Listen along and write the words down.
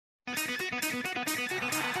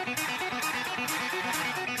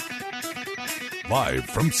Live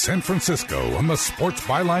from San Francisco on the Sports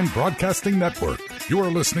Byline Broadcasting Network, you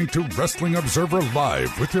are listening to Wrestling Observer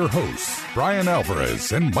Live with your hosts, Brian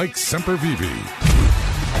Alvarez and Mike Semperveve.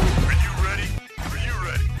 Are you ready? Are you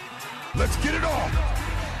ready? Let's get it on!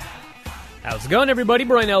 How's it going, everybody?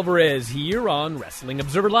 Brian Alvarez here on Wrestling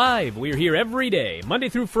Observer Live. We're here every day, Monday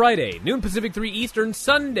through Friday, noon Pacific, 3 Eastern,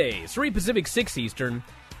 Sundays, 3 Pacific, 6 Eastern.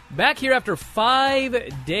 Back here after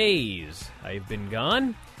 5 days. I've been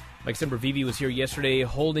gone. Mike Semperveve was here yesterday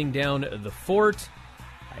holding down the fort.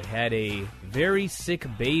 I had a very sick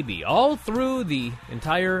baby all through the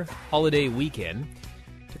entire holiday weekend.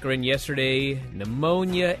 Took her in yesterday,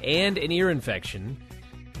 pneumonia and an ear infection.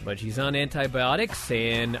 But she's on antibiotics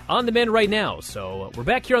and on the mend right now. So we're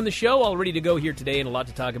back here on the show, all ready to go here today and a lot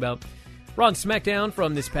to talk about. Raw and SmackDown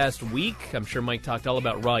from this past week. I'm sure Mike talked all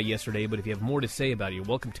about Raw yesterday, but if you have more to say about it, you're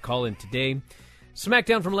welcome to call in today.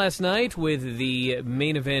 SmackDown from last night with the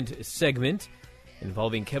main event segment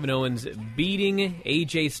involving Kevin Owens beating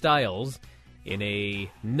AJ Styles in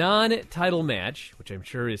a non-title match, which I'm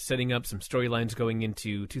sure is setting up some storylines going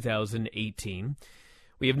into 2018.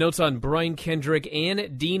 We have notes on Brian Kendrick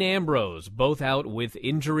and Dean Ambrose, both out with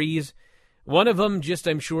injuries. One of them just,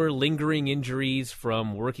 I'm sure, lingering injuries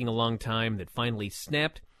from working a long time that finally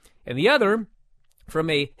snapped. And the other from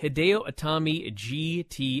a Hideo Itami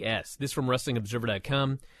GTS. This from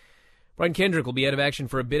WrestlingObserver.com. Brian Kendrick will be out of action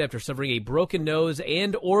for a bit after suffering a broken nose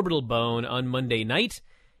and orbital bone on Monday night.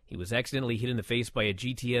 He was accidentally hit in the face by a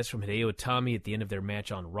GTS from Hideo Itami at the end of their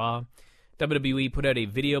match on Raw. WWE put out a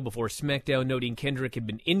video before SmackDown noting Kendrick had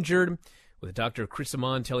been injured, with Dr. Chris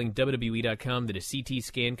Amon telling WWE.com that a CT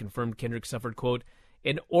scan confirmed Kendrick suffered, quote,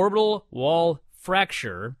 an orbital wall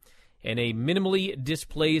fracture and a minimally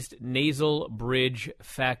displaced nasal bridge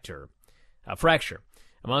fracture.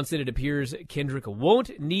 Amon said it appears Kendrick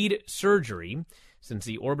won't need surgery since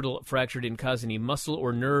the orbital fracture didn't cause any muscle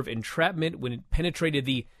or nerve entrapment when it penetrated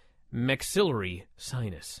the maxillary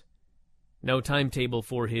sinus. No timetable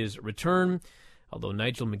for his return, although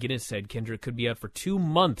Nigel McGuinness said Kendrick could be out for 2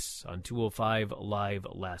 months on 205 Live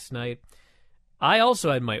last night. I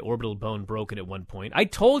also had my orbital bone broken at one point. I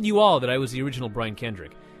told you all that I was the original Brian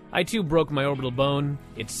Kendrick. I, too, broke my orbital bone.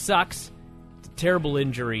 It sucks. It's a terrible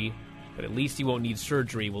injury, but at least he won't need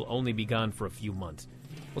surgery. Will only be gone for a few months.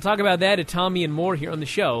 We'll talk about that, Tommy, and more here on the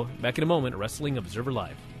show. Back in a moment, Wrestling Observer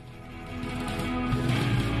Live.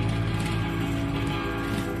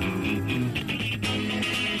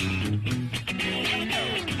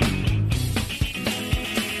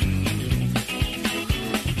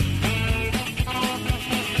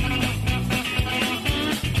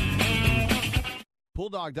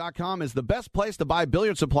 Pooldog.com is the best place to buy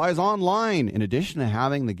billiard supplies online. In addition to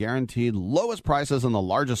having the guaranteed lowest prices and the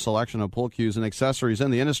largest selection of pool cues and accessories in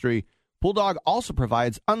the industry, Pooldog also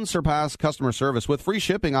provides unsurpassed customer service with free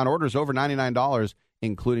shipping on orders over $99,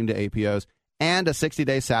 including to APOs, and a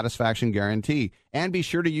 60-day satisfaction guarantee. And be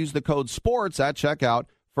sure to use the code SPORTS at checkout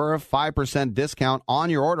for a 5% discount on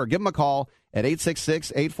your order. Give them a call at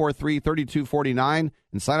 866-843-3249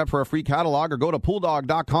 and sign up for a free catalog or go to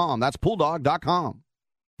Pooldog.com. That's Pooldog.com.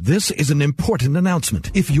 This is an important announcement.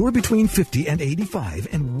 If you're between 50 and 85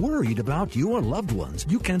 and worried about your loved ones,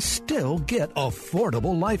 you can still get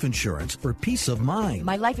affordable life insurance for peace of mind.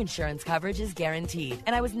 My life insurance coverage is guaranteed,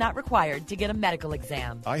 and I was not required to get a medical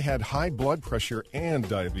exam. I had high blood pressure and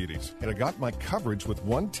diabetes, and I got my coverage with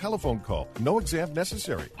one telephone call. No exam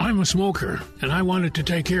necessary. I'm a smoker, and I wanted to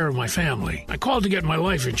take care of my family. I called to get my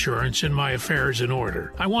life insurance and my affairs in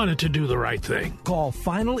order. I wanted to do the right thing. Call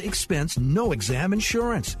Final Expense No Exam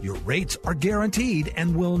Insurance. Your rates are guaranteed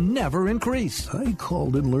and will never increase. I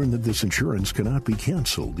called and learned that this insurance cannot be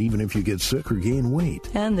canceled, even if you get sick or gain weight.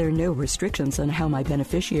 And there are no restrictions on how my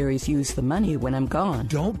beneficiaries use the money when I'm gone.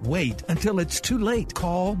 Don't wait until it's too late.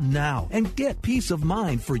 Call now and get peace of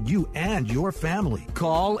mind for you and your family.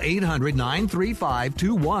 Call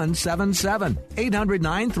 800-935-2177.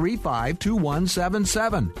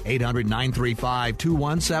 800-935-2177.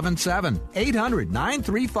 800-935-2177.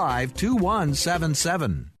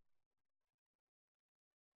 800-935-2177.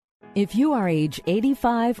 If you are age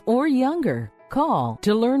 85 or younger, call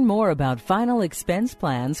to learn more about final expense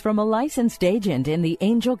plans from a licensed agent in the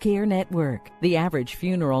Angel Care Network. The average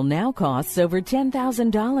funeral now costs over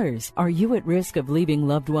 $10,000. Are you at risk of leaving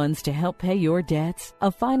loved ones to help pay your debts? A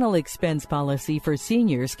final expense policy for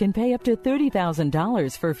seniors can pay up to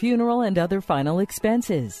 $30,000 for funeral and other final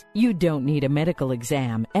expenses. You don't need a medical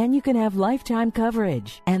exam, and you can have lifetime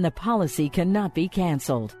coverage, and the policy cannot be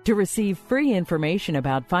canceled. To receive free information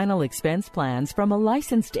about final expense plans from a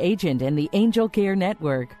licensed agent in the Angel Angel Care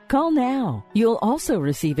Network. Call now. You'll also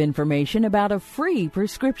receive information about a free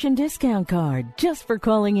prescription discount card just for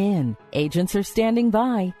calling in. Agents are standing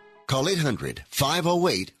by. Call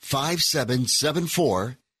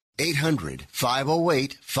 800-508-5774.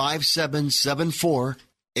 800-508-5774.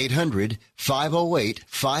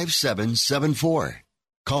 800-508-5774.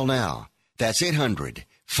 Call now. That's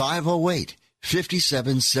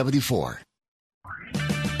 800-508-5774.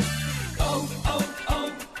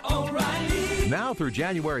 Now through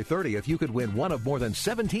January 30th, you could win one of more than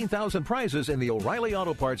 17,000 prizes in the O'Reilly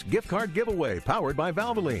Auto Parts gift card giveaway, powered by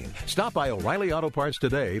Valvoline. Stop by O'Reilly Auto Parts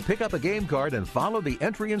today, pick up a game card, and follow the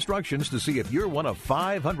entry instructions to see if you're one of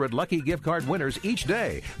 500 lucky gift card winners each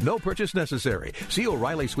day. No purchase necessary. See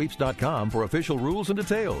O'ReillySweeps.com for official rules and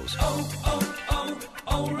details.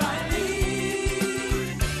 O'Reilly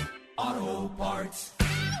Auto Parts.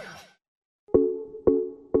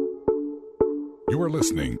 You are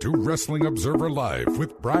listening to Wrestling Observer Live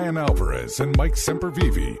with Brian Alvarez and Mike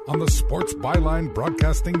Semperveve on the Sports Byline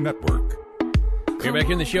Broadcasting Network. We're back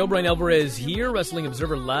here in the show. Brian Alvarez here, Wrestling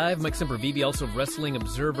Observer Live. Mike Semperveve, also of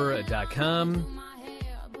WrestlingObserver.com.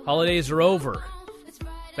 Holidays are over.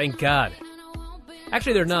 Thank God.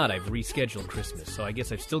 Actually, they're not. I've rescheduled Christmas, so I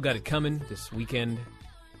guess I've still got it coming this weekend.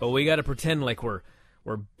 But we got to pretend like we're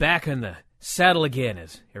back on the saddle again,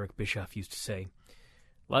 as Eric Bischoff used to say.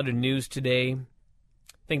 A lot of news today.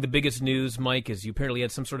 I think the biggest news, Mike, is you apparently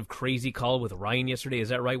had some sort of crazy call with Ryan yesterday. Is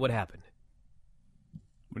that right? What happened?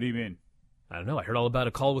 What do you mean? I don't know. I heard all about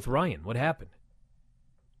a call with Ryan. What happened?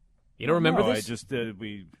 You don't remember this? I just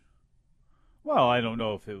Well, I don't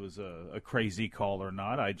know if it was a crazy call or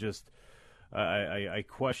not. I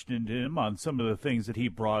questioned him on some of the things that he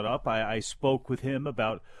brought up. I spoke with him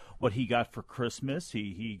about what he got for Christmas.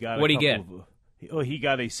 He got what did he get? He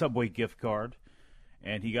got a Subway gift card.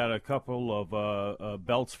 And he got a couple of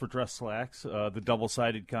belts for dress slacks, the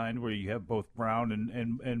double-sided kind where you have both brown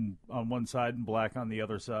and on one side and black on the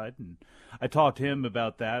other side. And I talked to him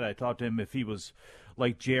about that. I talked to him if he was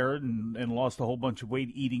like Jared and lost a whole bunch of weight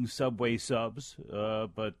eating Subway subs,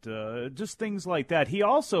 but just things like that. He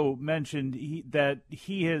also mentioned that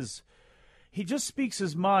he just speaks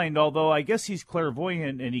his mind, although I guess he's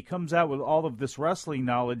clairvoyant, and he comes out with all of this wrestling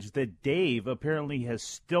knowledge that Dave apparently has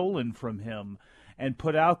stolen from him and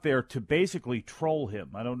put out there to basically troll him.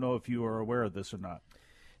 I don't know if you are aware of this or not.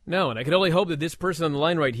 No, and I can only hope that this person on the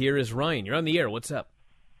line right here is Ryan. You're on the air. What's up?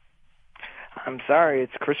 I'm sorry.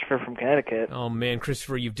 It's Christopher from Connecticut. Oh, man,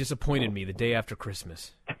 Christopher, you've disappointed me the day after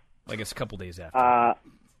Christmas. I guess a couple days after.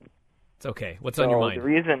 It's okay. What's on your mind? The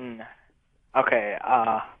reason... Okay,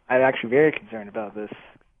 I'm actually very concerned about this.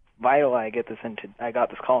 Why do I got this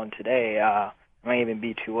call in today, it might even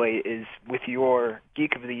be too late, is with your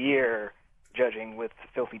Geek of the Year judging with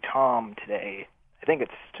Filthy Tom today. I think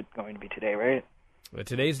it's going to be today, right? Well,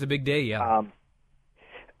 today's the big day, yeah.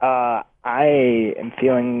 I am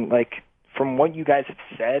feeling like, from what you guys have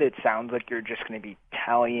said, it sounds like you're just going to be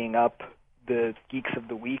tallying up the Geeks of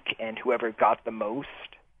the Week, and whoever got the most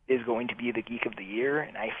is going to be the Geek of the Year,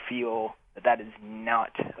 and I feel that is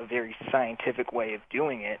not a very scientific way of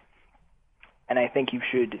doing it. And I think you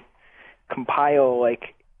should compile,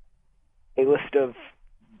 like, a list of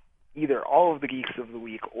either all of the Geeks of the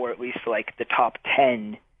Week or at least like the top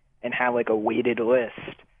 10 and have like a weighted list,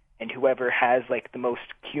 and whoever has like the most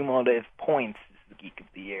cumulative points is the Geek of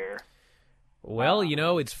the Year. Well,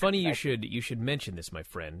 it's funny you should mention this, my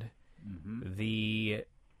friend. Mm-hmm. The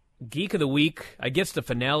Geek of the Week, I guess the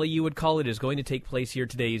finale you would call it, is going to take place here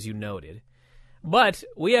today, as you noted. But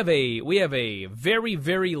we have a very,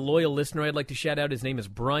 very loyal listener I'd like to shout out. His name is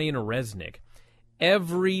Brian Resnick.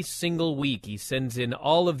 Every single week, he sends in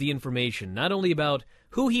all of the information, not only about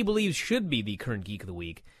who he believes should be the current Geek of the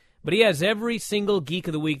Week, but he has every single Geek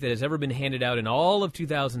of the Week that has ever been handed out in all of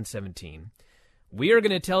 2017. We are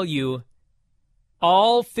going to tell you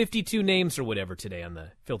all 52 names or whatever today on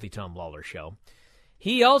the Filthy Tom Lawler Show.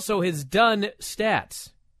 He also has done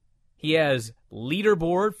stats. He has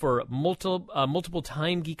leaderboard for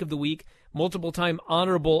multiple-time Geek of the Week, multiple-time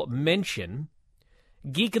honorable mention,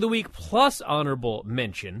 Geek of the Week plus honorable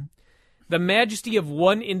mention, the majesty of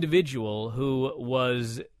one individual who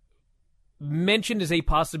was mentioned as a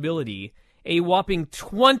possibility a whopping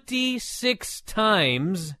 26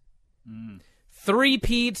 times,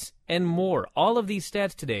 three-peats, and more. All of these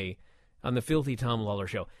stats today on the Filthy Tom Lawler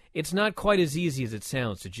Show. It's not quite as easy as it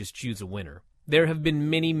sounds to just choose a winner. There have been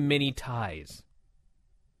many, many ties.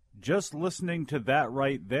 Just listening to that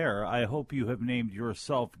right there, I hope you have named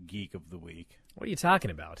yourself Geek of the Week. What are you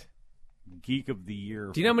talking about? Geek of the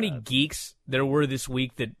Year. Do you know how many geeks there were this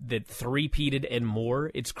week that three-peated and more?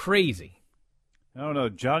 It's crazy. I don't know.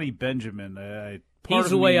 Johnny Benjamin.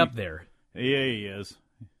 He's way up there. Yeah, he is.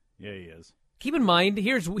 Yeah, he is. Keep in mind,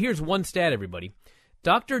 here's one stat, everybody.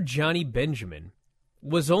 Dr. Johnny Benjamin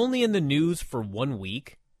was only in the news for 1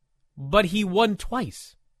 week, but he won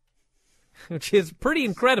twice, which is pretty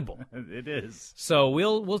incredible. It is. So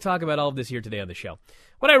we'll talk about all of this here today on the show.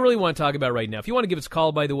 What I really want to talk about right now, if you want to give us a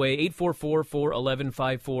call, by the way,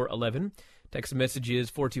 844-411-5411. Text message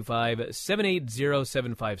is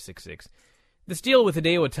 425-780-7566. This deal with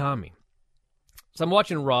Hideo Itami. So I'm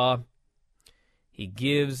watching Raw. He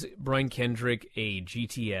gives Brian Kendrick a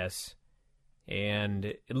GTS, and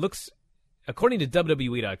it looks, according to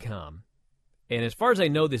WWE.com, and as far as I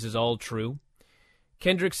know, this is all true,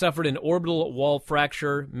 Kendrick suffered an orbital wall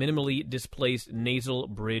fracture, minimally displaced nasal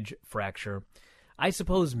bridge fracture. I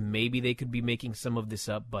suppose maybe they could be making some of this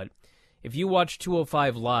up, but if you watch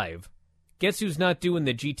 205 Live, guess who's not doing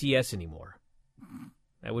the GTS anymore?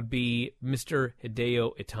 That would be Mr.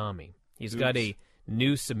 Hideo Itami. He's got a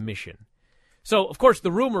new submission. So, of course,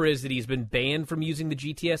 the rumor is that he's been banned from using the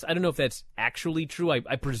GTS. I don't know if that's actually true. I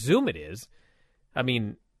presume it is. I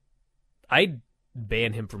mean, I'd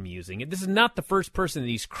ban him from using it. This is not the first person that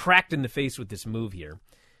he's cracked in the face with this move here.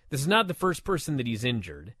 This is not the first person that he's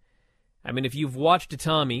injured. I mean, if you've watched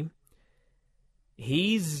Itami,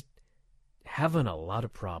 he's having a lot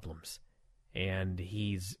of problems. And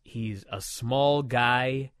he's a small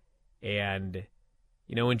guy. And,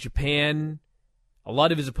 you know, in Japan, a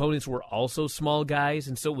lot of his opponents were also small guys,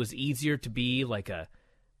 and so it was easier to be like a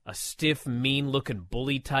stiff, mean-looking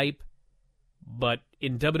bully type. But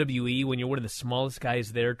in WWE, when you're one of the smallest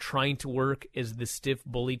guys there trying to work as the stiff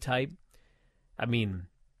bully type, I mean,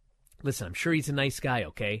 listen, I'm sure he's a nice guy,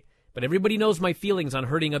 okay? But everybody knows my feelings on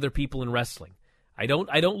hurting other people in wrestling. I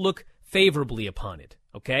don't look favorably upon it,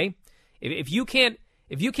 okay? If you can't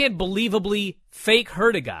believably fake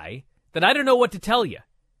hurt a guy, then I don't know what to tell you.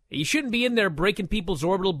 You shouldn't be in there breaking people's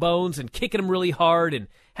orbital bones and kicking them really hard and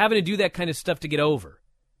having to do that kind of stuff to get over.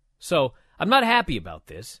 So I'm not happy about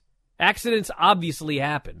this. Accidents obviously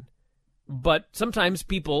happen. But sometimes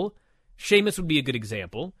people, Sheamus would be a good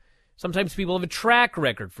example, sometimes people have a track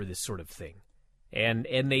record for this sort of thing. And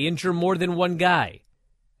they injure more than one guy.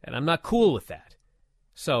 And I'm not cool with that.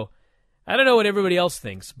 So I don't know what everybody else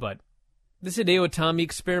thinks, but this Hideo Itami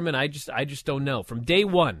experiment, I just don't know. From day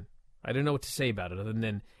one, I don't know what to say about it other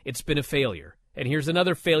than it's been a failure. And here's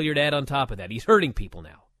another failure to add on top of that. He's hurting people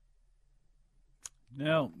now.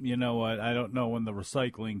 No, you know what? I don't know when the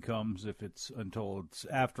recycling comes, if it's until it's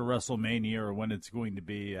after WrestleMania or when it's going to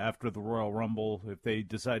be after the Royal Rumble, if they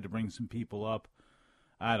decide to bring some people up.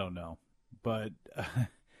 I don't know. But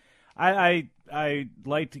I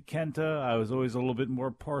liked Kenta. I was always a little bit more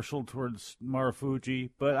partial towards Marufuji,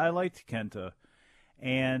 but I liked Kenta.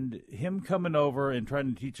 And him coming over and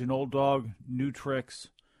trying to teach an old dog new tricks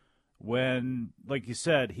when, like you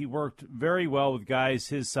said, he worked very well with guys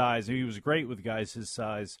his size. He was great with guys his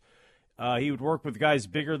size. He would work with guys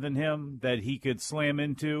bigger than him that he could slam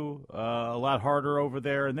into a lot harder over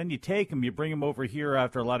there. And then you take him, you bring him over here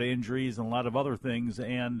after a lot of injuries and a lot of other things,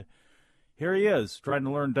 and here he is, trying to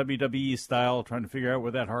learn WWE style, trying to figure out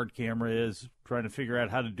where that hard camera is, trying to figure out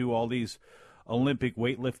how to do all these Olympic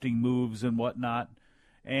weightlifting moves and whatnot.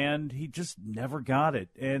 And he just never got it.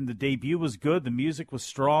 And the debut was good. The music was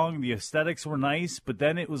strong. The aesthetics were nice. But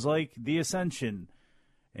then it was like the Ascension.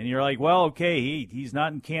 And you're like, well, okay, he's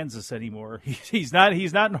not in Kansas anymore. He's not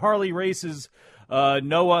in Harley Race's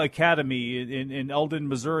Noah Academy in Eldon,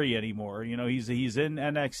 Missouri anymore. You know, he's in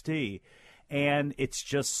NXT. And it's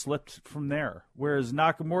just slipped from there. Whereas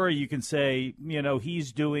Nakamura, you can say, you know,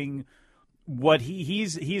 he's doing what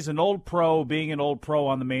he's an old pro, being an old pro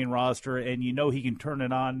on the main roster, and you know he can turn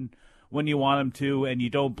it on when you want him to, and you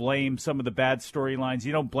don't blame some of the bad storylines.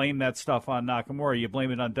 You don't blame that stuff on Nakamura. You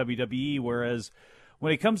blame it on WWE, whereas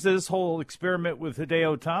when it comes to this whole experiment with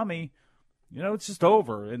Hideo Itami, you know, it's just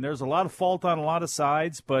over. And there's a lot of fault on a lot of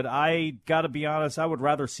sides, but I got to be honest, I would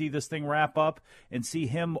rather see this thing wrap up and see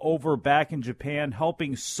him over back in Japan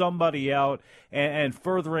helping somebody out and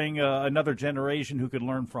furthering another generation who could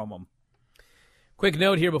learn from him. Quick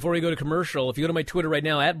note here before we go to commercial. If you go to my Twitter right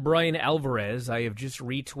now, at Brian Alvarez, I have just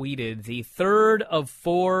retweeted the third of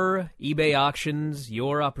 4 eBay auctions,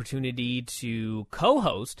 your opportunity to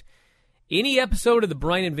co-host any episode of the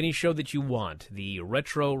Brian and Vinny Show that you want. The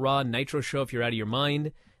Retro Raw Nitro Show if you're out of your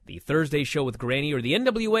mind, the Thursday Show with Granny, or the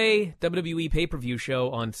NWA WWE pay-per-view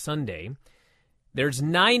show on Sunday. There's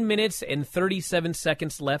 9 minutes and 37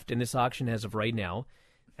 seconds left in this auction as of right now.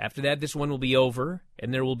 After that, this one will be over,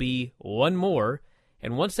 and there will be one more.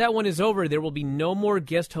 And once that one is over, there will be no more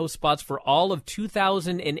guest host spots for all of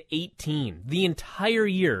 2018, the entire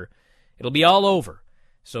year. It'll be all over.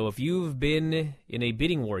 So if you've been in a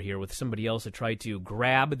bidding war here with somebody else to try to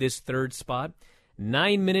grab this third spot,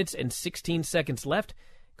 9 minutes and 16 seconds left.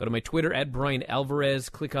 Go to my Twitter at Brian Alvarez.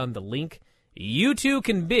 Click on the link. You too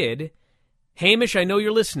can bid. Hamish, I know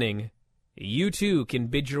you're listening. You too can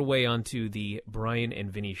bid your way onto the Brian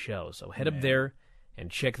and Vinny show. So head up there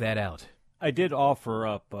and check that out. I did offer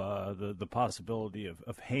up the possibility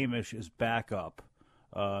of Hamish as backup.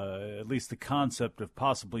 At least the concept of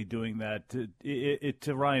possibly doing that to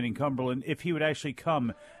Ryan in Cumberland, if he would actually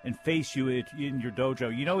come and face you in your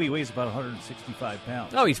dojo. You know he weighs about 165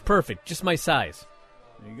 pounds. Oh, he's perfect. Just my size.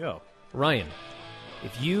 There you go. Ryan,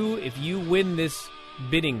 if you win this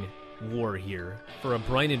bidding war here for a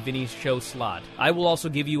Brian and Vinny's show slot, I will also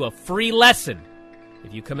give you a free lesson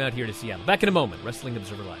if you come out here to Seattle. Back in a moment. Wrestling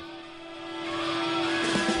Observer Live.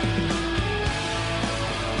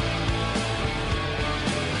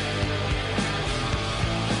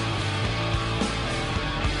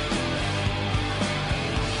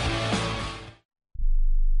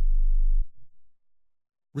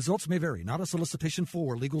 Results may vary, not a solicitation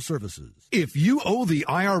for legal services. If you owe the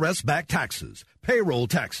IRS back taxes, payroll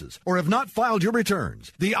taxes, or have not filed your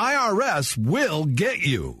returns, the IRS will get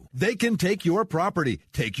you. They can take your property,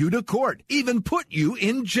 take you to court, even put you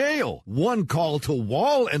in jail. One call to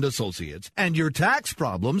Wall and Associates, and your tax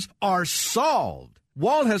problems are solved.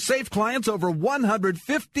 Wall has saved clients over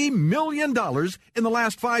 $150 million in the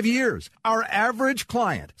last 5 years. Our average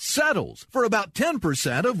client settles for about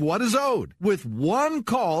 10% of what is owed. With one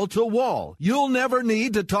call to Wall, you'll never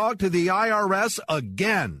need to talk to the IRS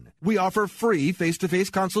again. We offer free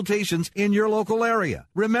face-to-face consultations in your local area.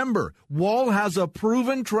 Remember, Wall has a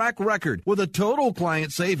proven track record with a total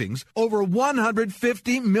client savings over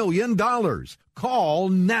 $150 million. Call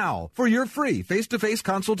now for your free face-to-face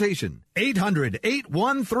consultation.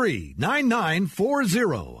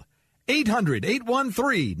 800-813-9940.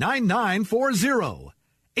 800-813-9940.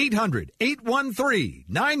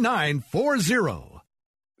 800-813-9940.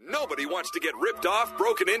 Nobody wants to get ripped off,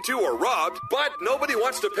 broken into, or robbed, but nobody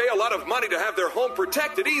wants to pay a lot of money to have their home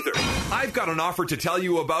protected either. I've got an offer to tell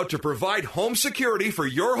you about to provide home security for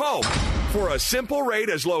your home for a simple rate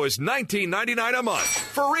as low as $19.99 a month.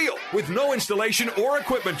 For real, with no installation or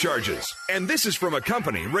equipment charges. And this is from a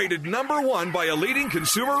company rated #1 by a leading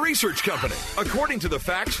consumer research company. According to the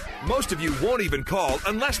facts, most of you won't even call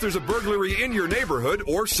unless there's a burglary in your neighborhood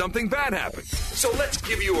or something bad happens. So let's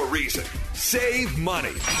give you a reason. Save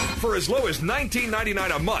money. For as low as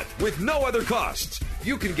 $19.99 a month with no other costs,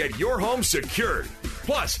 you can get your home secured.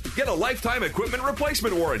 Plus, get a lifetime equipment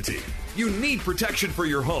replacement warranty. You need protection for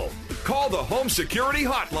your home. Call the Home Security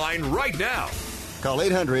Hotline right now. Call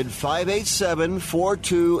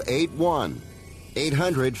 800-587-4281.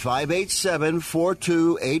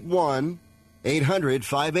 800-587-4281.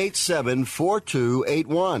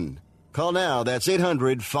 800-587-4281. Call now. That's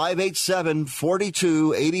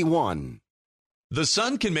 800-587-4281. The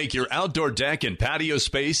sun can make your outdoor deck and patio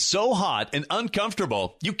space so hot and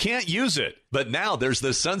uncomfortable you can't use it. But now there's the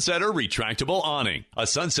Sunsetter Retractable Awning. A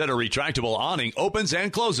Sunsetter Retractable Awning opens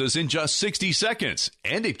and closes in just 60 seconds,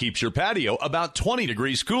 and it keeps your patio about 20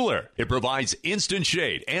 degrees cooler. It provides instant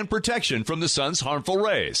shade and protection from the sun's harmful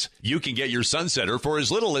rays. You can get your Sunsetter for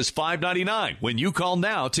as little as $5.99 when you call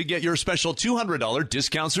now to get your special $200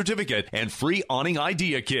 discount certificate and free awning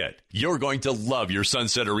idea kit. You're going to love your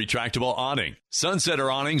Sunsetter Retractable Awning.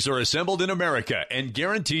 Sunsetter awnings are assembled in America and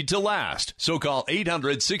guaranteed to last. So call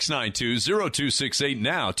 800-692-0268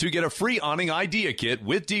 now to get a free awning idea kit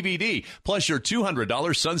with DVD plus your $200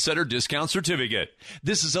 Sunsetter discount certificate.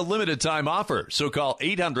 This is a limited time offer, so call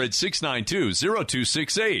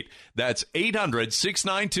 800-692-0268. That's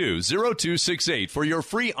 800-692-0268 for your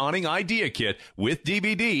free awning idea kit with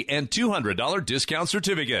DVD and $200 discount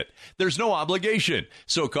certificate. There's no obligation,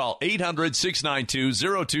 so call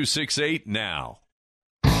 800-692-0268 now.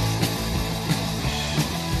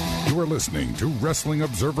 You are listening to Wrestling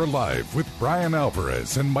Observer Live with Brian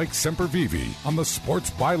Alvarez and Mike Semperveve on the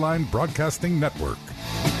Sports Byline Broadcasting Network.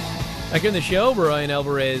 Back in the show, Brian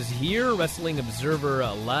Alvarez here, Wrestling Observer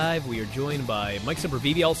Live. We are joined by Mike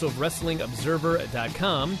Semperveve, also of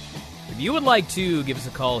WrestlingObserver.com. If you would like to give us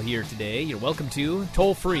a call here today, you're welcome to.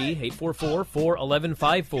 Toll-free,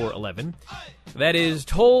 844-411-5411. That is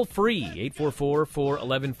toll-free,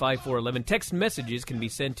 844-411-5411. Text messages can be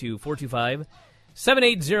sent to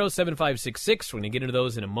 425-780-7566. We're going to get into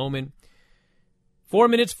those in a moment. 4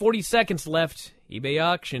 minutes, 40 seconds left. eBay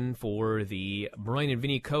auction for the Brian and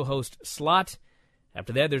Vinny co-host slot.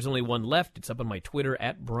 After that, there's only one left. It's up on my Twitter,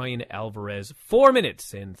 at Brian Alvarez. 4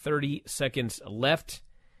 minutes and 30 seconds left.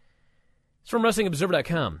 It's from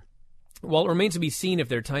WrestlingObserver.com. While it remains to be seen if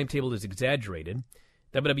their timetable is exaggerated,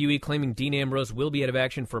 WWE claiming Dean Ambrose will be out of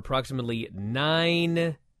action for approximately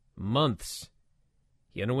 9 months.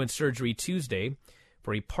 He underwent surgery Tuesday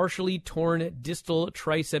for a partially torn distal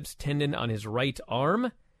triceps tendon on his right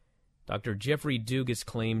arm. Dr. Jeffrey Dugas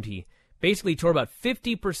claimed he basically tore about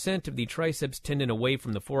 50% of the triceps tendon away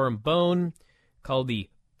from the forearm bone, called the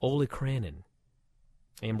olecranon.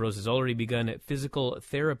 Ambrose has already begun physical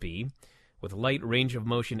therapy with light range of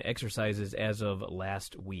motion exercises as of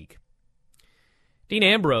last week. Dean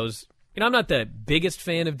Ambrose, I'm not the biggest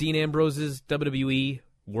fan of Dean Ambrose's WWE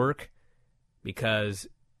work because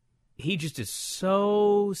he just is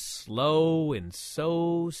so slow and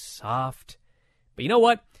so soft. But you know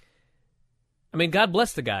what? God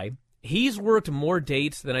bless the guy. He's worked more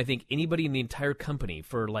dates than I think anybody in the entire company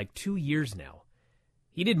for like 2 years now.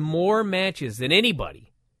 He did more matches than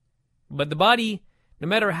anybody. But the body, no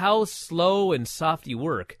matter how slow and soft you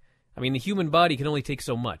work, the human body can only take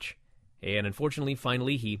so much. And unfortunately,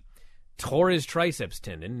 finally, he tore his triceps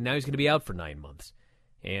tendon, and now he's going to be out for 9 months.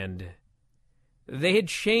 And they had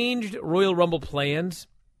changed Royal Rumble plans.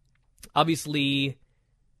 Obviously,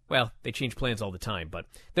 they change plans all the time, but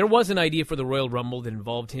there was an idea for the Royal Rumble that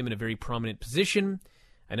involved him in a very prominent position.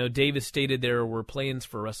 I know Davis stated there were plans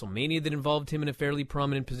for WrestleMania that involved him in a fairly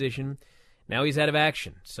prominent position. Now he's out of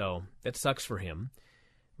action, so that sucks for him.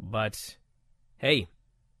 But, hey,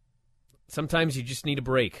 sometimes you just need a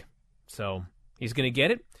break. So he's going to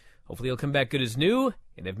get it. Hopefully he'll come back good as new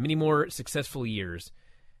and have many more successful years.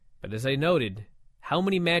 But as I noted, how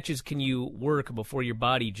many matches can you work before your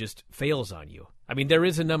body just fails on you? There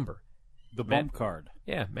is a number. The bump card.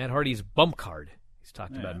 Yeah, Matt Hardy's bump card. He's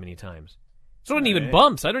talked about many times. So it wasn't even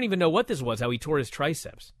bumps. I don't even know what this was, how he tore his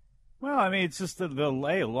triceps. Well, it's just the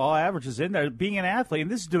law average is in there. Being an athlete,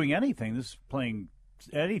 and this is doing anything. This is playing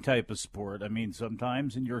any type of sport.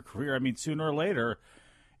 Sometimes in your career, sooner or later,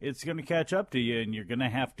 it's going to catch up to you, and you're going to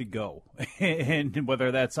have to go. And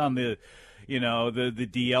whether that's on the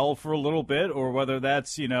DL for a little bit, or whether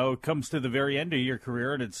that's, comes to the very end of your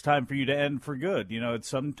career and it's time for you to end for good. At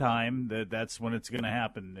some time that's when it's going to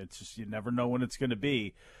happen. It's just, you never know when it's going to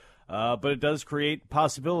be. But it does create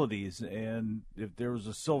possibilities. And if there was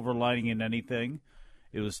a silver lining in anything,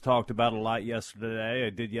 it was talked about a lot yesterday. I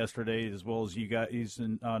did yesterday as well as you guys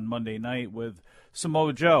on Monday night with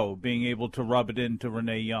Samoa Joe being able to rub it into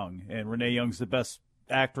Renee Young. And Renee Young's the best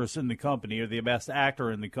actress in the company, or the best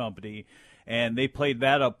actor in the company. And they played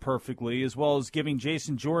that up perfectly, as well as giving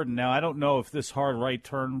Jason Jordan. Now, I don't know if this hard right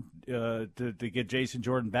turn to get Jason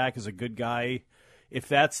Jordan back as a good guy, if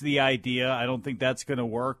that's the idea, I don't think that's going to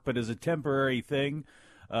work. But as a temporary thing,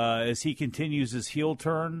 as he continues his heel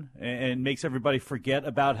turn and makes everybody forget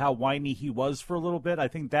about how whiny he was for a little bit, I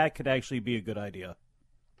think that could actually be a good idea.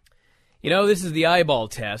 This is the eyeball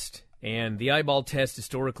test. And the eyeball test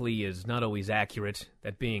historically is not always accurate.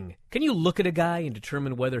 That being, can you look at a guy and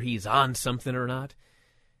determine whether he's on something or not?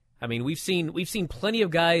 We've seen plenty of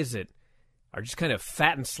guys that are just kind of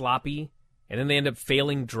fat and sloppy, and then they end up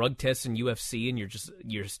failing drug tests in UFC, and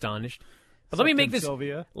you're astonished. But let me make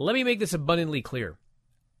this abundantly clear.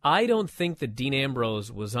 I don't think that Dean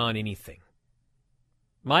Ambrose was on anything.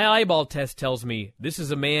 My eyeball test tells me this is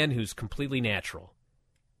a man who's completely natural.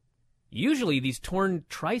 Usually these torn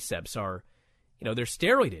triceps are, they're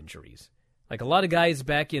steroid injuries. Like a lot of guys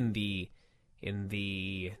back in the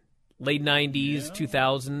late 90s,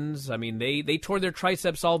 2000s, they tore their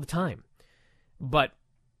triceps all the time. But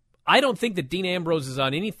I don't think that Dean Ambrose is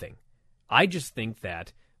on anything. I just think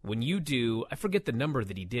that when you do, I forget the number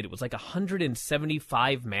that he did. It was like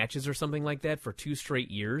 175 matches or something like that for 2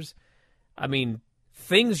 straight years.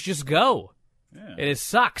 Things just go. Yeah. And it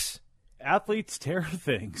sucks. Athletes tear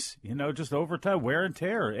things, just over time, wear and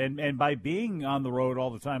tear. And by being on the road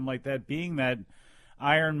all the time like that, being that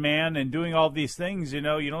Iron Man and doing all these things, you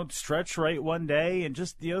don't stretch right one day and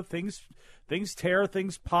just, things tear,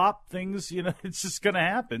 things pop, things, it's just going to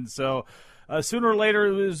happen. So sooner or later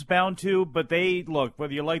it was bound to, but look,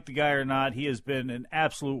 whether you like the guy or not, he has been an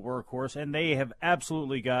absolute workhorse, and they have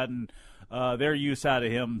absolutely gotten their use out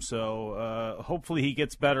of him. So hopefully he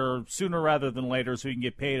gets better sooner rather than later so he can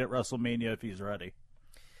get paid at WrestleMania if he's ready.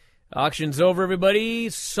 Auction's over, everybody.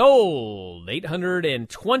 Sold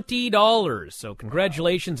 $820. So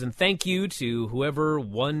congratulations and thank you to whoever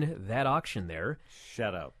won that auction there.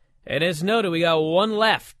 Shout out. And as noted, we got one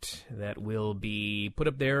left that will be put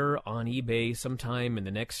up there on eBay sometime in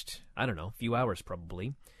the next, few hours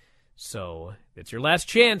probably. So it's your last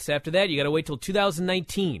chance. After that, you got to wait till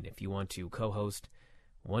 2019 if you want to co-host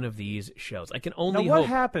one of these shows. I can only hope. What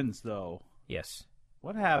happens, though? Yes.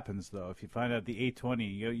 What happens, though, if you find out the 820?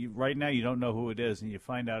 You right now you don't know who it is, and you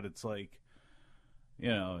find out it's like,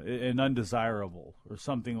 an undesirable or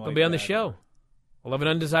something like that. They'll be on the show. We'll have an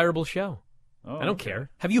undesirable show. Oh, I don't care.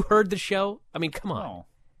 Have you heard the show? I mean, come on. No.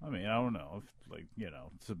 I mean, I don't know.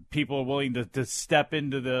 So people are willing to step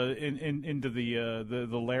into the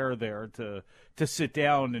the lair there to sit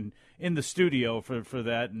down and in the studio for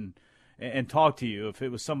that and talk to you. If it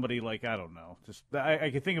was somebody like, I don't know, just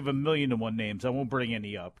I can think of 1,000,001 names. I won't bring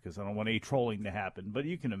any up because I don't want any trolling to happen. But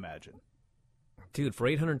you can imagine, dude, for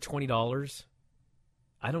 $820,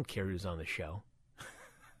 I don't care who's on the show.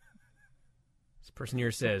 This person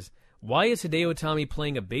here says, why is Hideo Itami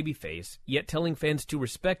playing a babyface, yet telling fans to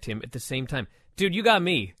respect him at the same time? Dude, you got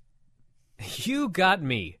me. You got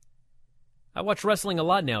me. I watch wrestling a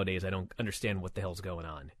lot nowadays. I don't understand what the hell's going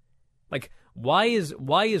on. Like, why is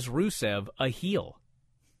Rusev a heel?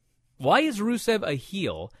 Why is Rusev a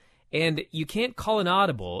heel, and you can't call an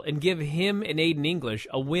audible and give him and Aiden English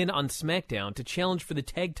a win on SmackDown to challenge for the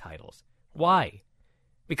tag titles? Why?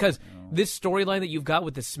 Because this storyline that you've got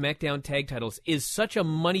with the SmackDown tag titles is such a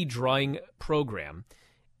money-drawing program.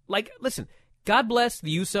 Like, listen, God bless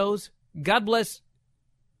the Usos. God bless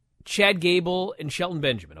Chad Gable and Shelton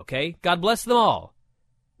Benjamin, okay? God bless them all.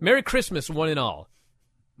 Merry Christmas, one and all.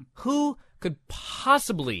 Who could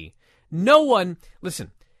possibly... No one...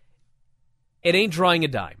 Listen, it ain't drawing a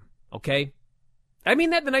dime, okay? I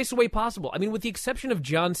mean that the nicest way possible. I mean, with the exception of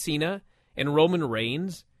John Cena and Roman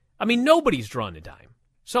Reigns, I mean, nobody's drawn a dime.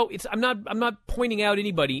 So I'm not pointing out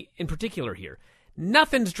anybody in particular here.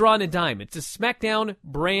 Nothing's drawn a dime. It's a SmackDown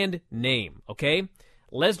brand name, okay?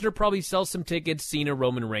 Lesnar probably sells some tickets, Cena,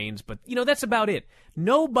 Roman Reigns, but, that's about it.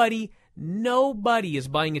 Nobody is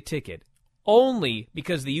buying a ticket only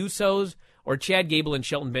because the Usos or Chad Gable and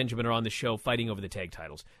Shelton Benjamin are on the show fighting over the tag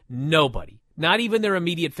titles. Nobody. Not even their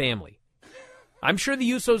immediate family. I'm sure the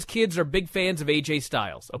Usos kids are big fans of AJ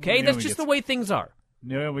Styles, okay? That's just the way things are.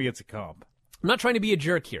 Nobody gets a comp. I'm not trying to be a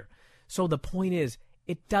jerk here. So the point is,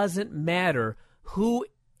 it doesn't matter who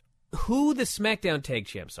the SmackDown tag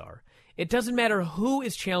champs are. It doesn't matter who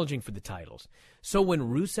is challenging for the titles. So when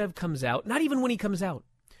Rusev comes out, not even when he comes out,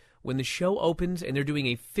 when the show opens and they're doing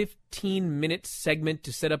a 15-minute segment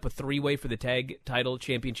to set up a three-way for the tag title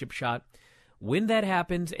championship shot, when that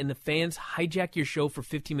happens and the fans hijack your show for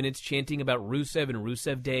 15 minutes chanting about Rusev and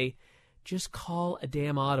Rusev Day, just call a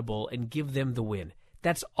damn audible and give them the win.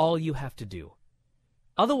 That's all you have to do.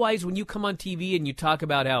 Otherwise, when you come on TV and you talk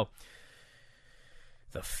about how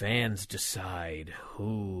the fans decide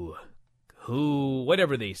who,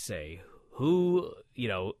 whatever they say,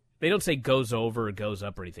 they don't say goes over or goes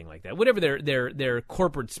up or anything like that. Whatever their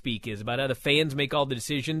corporate speak is about how the fans make all the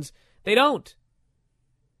decisions, they don't.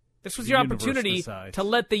 This was your opportunity to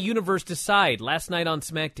let the universe decide last night on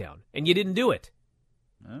SmackDown, and you didn't do it.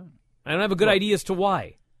 Oh. I don't have a good idea as to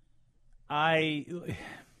why.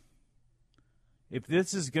 If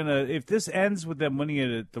this ends with them winning it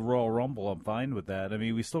at the Royal Rumble, I'm fine with that. I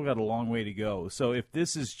mean, we still got a long way to go. So if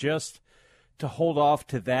this is just to hold off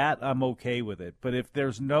to that, I'm okay with it. But if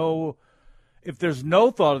there's no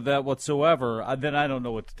thought of that whatsoever, then I don't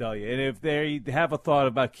know what to tell you. And if they have a thought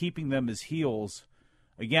about keeping them as heels,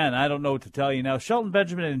 again, I don't know what to tell you. Now, Shelton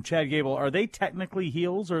Benjamin and Chad Gable, are they technically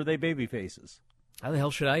heels or are they baby faces? How the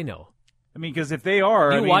hell should I know? I mean, because if they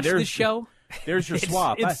are, watch this show? There's your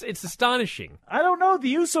swap. It's astonishing. I don't know.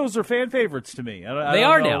 The Usos are fan favorites to me. They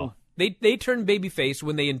are now. They turned babyface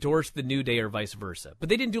when they endorsed the New Day or vice versa. But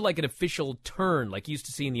they didn't do like an official turn like you used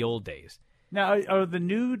to see in the old days. Now, are the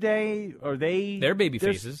New Day, are they... They're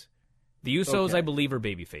babyfaces. The Usos, okay. I believe, are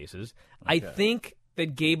babyfaces. Okay. I think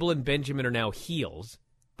that Gable and Benjamin are now heels,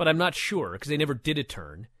 but I'm not sure because they never did a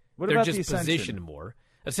turn. They're just positioned more.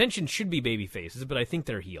 Ascension should be baby faces, but I think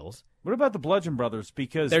they're heels. What about the Bludgeon Brothers?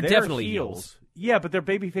 Because they're definitely heels. Yeah, but they're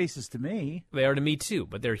baby faces to me. They are to me too,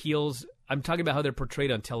 but they're heels. I'm talking about how they're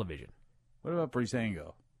portrayed on television. What about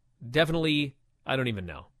Breezango? Definitely, I don't even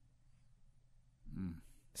know.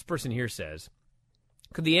 This person here says,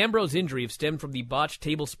 could the Ambrose injury have stemmed from the botched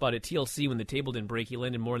table spot at TLC when the table didn't break? He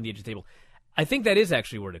landed more on the edge of the table. I think that is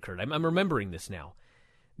actually where it occurred. I'm remembering this now.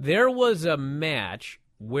 There was a match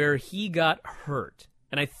where he got hurt.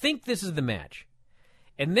 And I think this is the match.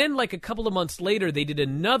 And then, like a couple of months later, they did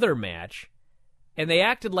another match, and they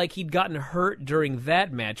acted like he'd gotten hurt during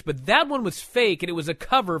that match. But that one was fake, and it was a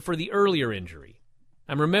cover for the earlier injury.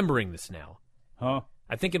 I'm remembering this now. Huh?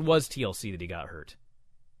 I think it was TLC that he got hurt.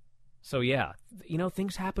 So, yeah,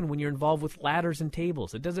 things happen when you're involved with ladders and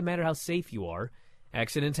tables. It doesn't matter how safe you are.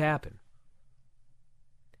 Accidents happen.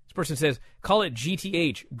 This person says, call it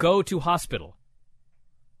GTH, go to hospital.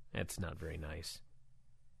 That's not very nice.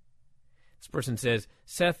 This person says,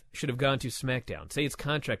 Seth should have gone to SmackDown. Say his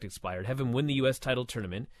contract expired. Have him win the U.S. title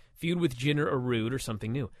tournament. Feud with Jinder or Rude or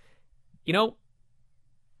something new. You know,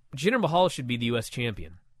 Jinder Mahal should be the U.S.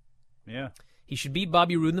 champion. Yeah. He should beat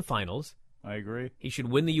Bobby Roode in the finals. I agree. He should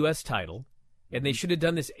win the U.S. title. And they should have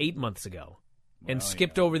done this 8 months ago and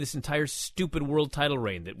skipped over this entire stupid world title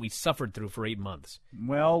reign that we suffered through for 8 months.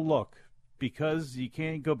 Well, look, because you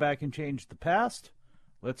can't go back and change the past,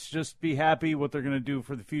 let's just be happy what they're going to do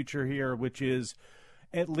for the future here, which is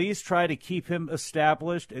at least try to keep him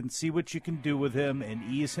established and see what you can do with him and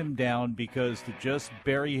ease him down, because to just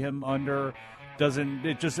bury him under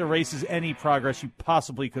it just erases any progress you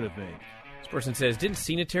possibly could have made. This person says, didn't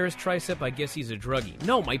Cena tear his tricep? I guess he's a druggie.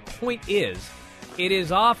 No, my point is, it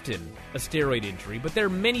is often a steroid injury, but there are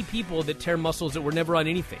many people that tear muscles that were never on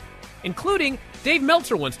anything, including Dave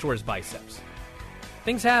Meltzer once tore his biceps.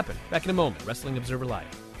 Things happen. Back in a moment. Wrestling Observer Live.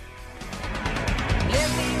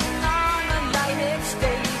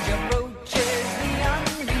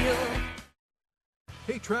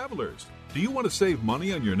 Hey, travelers, do you want to save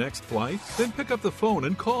money on your next flight? Then pick up the phone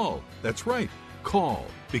and call. That's right, call,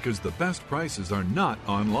 because the best prices are not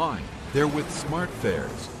online. They're with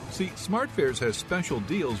SmartFares. See, SmartFares has special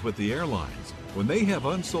deals with the airlines. When they have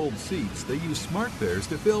unsold seats, they use SmartFares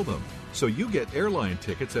to fill them. So you get airline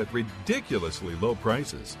tickets at ridiculously low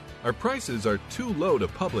prices. Our prices are too low to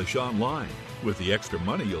publish online. With the extra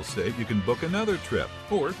money you'll save, you can book another trip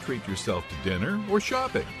or treat yourself to dinner or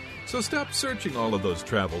shopping. So stop searching all of those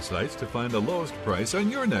travel sites to find the lowest price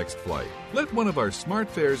on your next flight. Let one of our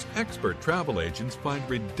SmartFares expert travel agents find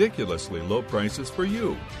ridiculously low prices for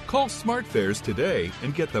you. Call SmartFares today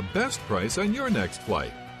and get the best price on your next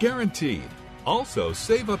flight. Guaranteed. Also,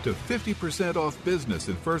 save up to 50% off business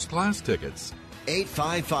and first-class tickets.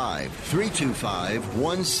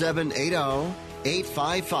 855-325-1780.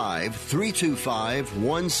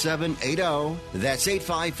 855-325-1780. That's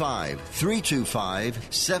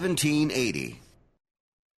 855-325-1780.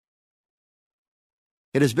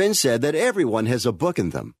 It has been said that everyone has a book in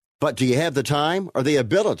them. But do you have the time or the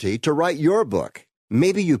ability to write your book?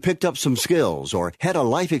 Maybe you picked up some skills or had a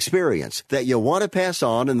life experience that you want to pass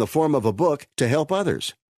on in the form of a book to help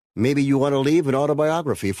others. Maybe you want to leave an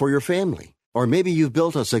autobiography for your family. Or maybe you've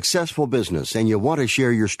built a successful business and you want to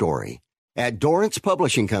share your story. At Dorrance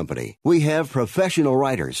Publishing Company, we have professional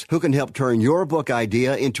writers who can help turn your book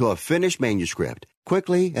idea into a finished manuscript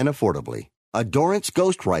quickly and affordably. A Dorrance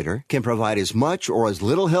ghostwriter can provide as much or as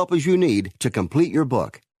little help as you need to complete your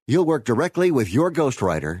book. You'll work directly with your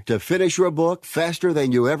ghostwriter to finish your book faster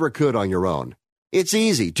than you ever could on your own. It's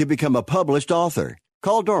easy to become a published author.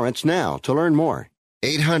 Call Dorrance now to learn more.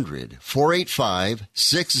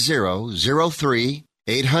 800-485-6003.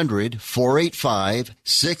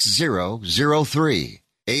 800-485-6003.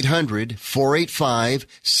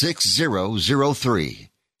 800-485-6003.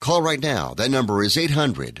 Call right now. That number is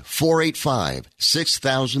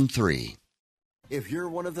 800-485-6003. If you're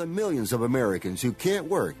one of the millions of Americans who can't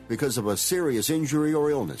work because of a serious injury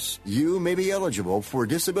or illness, you may be eligible for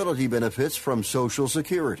disability benefits from Social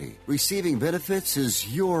Security. Receiving benefits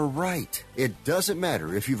is your right. It doesn't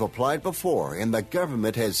matter if you've applied before and the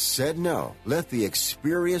government has said no. Let the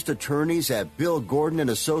experienced attorneys at Bill Gordon &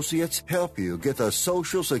 Associates help you get the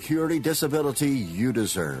Social Security disability you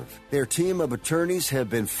deserve. Their team of attorneys have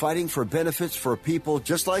been fighting for benefits for people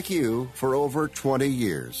just like you for over 20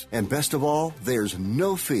 years. And best of all, there's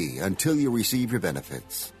no fee until you receive your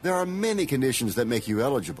benefits. There are many conditions that make you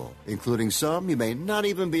eligible, including some you may not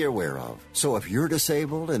even be aware of. So if you're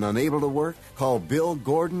disabled and unable to work, call Bill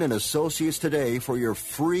Gordon & Associates today for your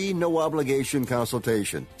free, no-obligation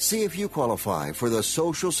consultation. See if you qualify for the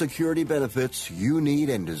Social Security benefits you need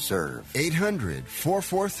and deserve.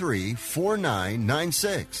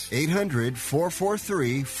 800-443-4996.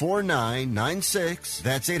 800-443-4996.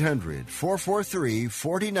 That's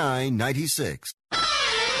 800-443-4996.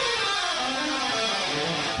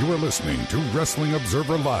 You are listening to Wrestling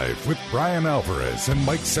Observer Live with Brian Alvarez and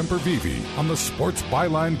Mike Semperveve on the Sports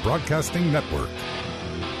Byline Broadcasting Network.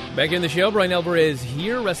 Back in the show, Brian Alvarez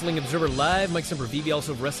here, Wrestling Observer Live. Mike Semperveve,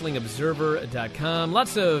 also of WrestlingObserver.com.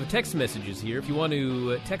 Lots of text messages here. If you want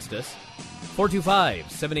to text us,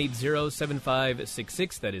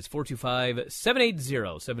 425-780-7566. That is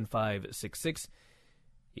 425-780-7566.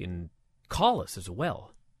 You can call us as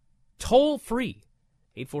well. Toll free.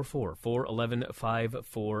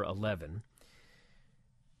 844-411-5411.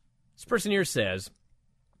 This person here says,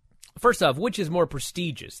 first off, which is more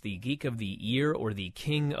prestigious, the Geek of the Year or the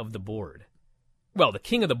King of the Board? Well, the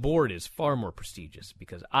King of the Board is far more prestigious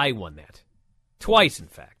because I won that. Twice, in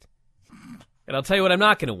fact. And I'll tell you what I'm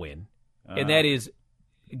not going to win, and that is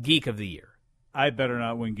Geek of the Year. I better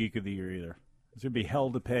not win Geek of the Year either. It's going to be hell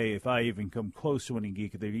to pay if I even come close to winning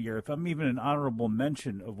Geek of the Year. If I'm even an honorable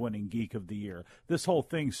mention of winning Geek of the Year. This whole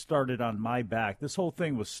thing started on my back. This whole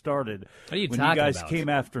thing was started when you guys came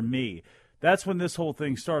after me. That's when this whole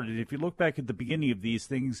thing started. If you look back at the beginning of these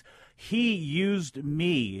things, he used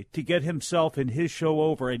me to get himself and his show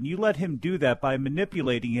over, and you let him do that by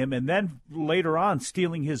manipulating him and then later on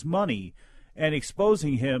stealing his money and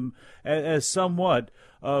exposing him as somewhat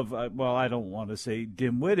of, well, I don't want to say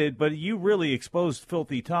dim-witted, but you really exposed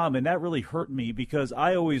Filthy Tom, and that really hurt me because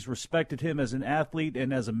I always respected him as an athlete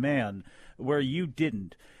and as a man, where you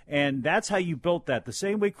didn't. And that's how you built that. The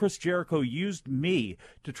same way Chris Jericho used me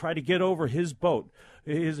to try to get over his boat,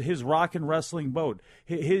 his rock and wrestling boat,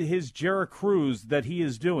 his Jericho cruise that he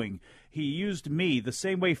is doing. He used me the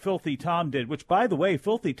same way Filthy Tom did, which, by the way,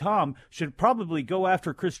 Filthy Tom should probably go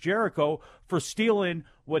after Chris Jericho for stealing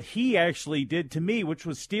what he actually did to me, which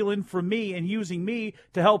was stealing from me and using me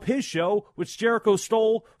to help his show, which Jericho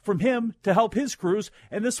stole from him to help his cruise.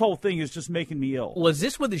 And this whole thing is just making me ill. Was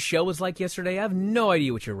this what the show was like yesterday? I have no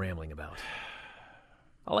idea what you're rambling about.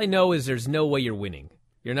 All I know is there's no way you're winning.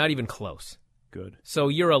 You're not even close. Good. So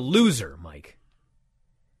you're a loser, Mike.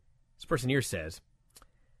 This person here says,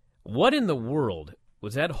 what in the world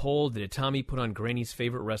was that hold that Tommy put on Granny's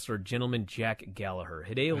favorite wrestler, Gentleman Jack Gallagher?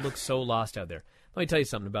 Hideo looks so lost out there. Let me tell you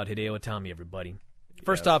something about Hideo Itami, everybody.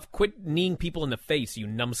 First off, quit kneeing people in the face, you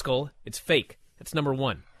numbskull. It's fake. That's number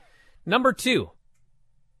one. Number two,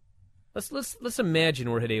 let's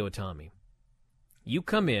imagine we're Hideo Itami. You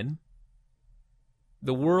come in,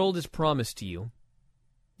 the world is promised to you.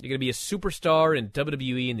 You're going to be a superstar in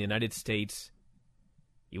WWE in the United States.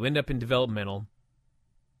 You end up in developmental.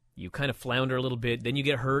 You kind of flounder a little bit. Then you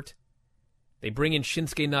get hurt. They bring in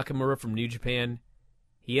Shinsuke Nakamura from New Japan.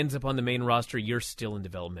 He ends up on the main roster. You're still in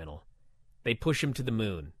developmental. They push him to the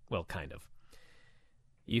moon. Well, kind of.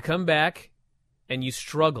 You come back and you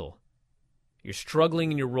struggle. You're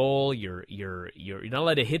struggling in your role. You're not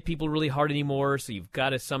allowed to hit people really hard anymore, so you've got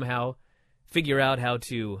to somehow figure out how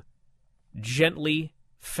to gently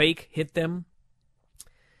fake hit them.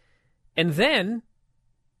 And then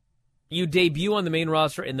you debut on the main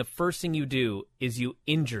roster, and the first thing you do is you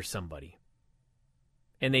injure somebody.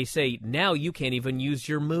 And they say, now you can't even use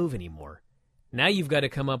your move anymore. Now you've got to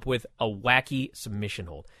come up with a wacky submission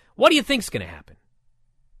hold. What do you think's going to happen?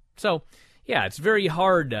 So, yeah, it's very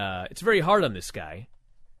hard. It's very hard on this guy,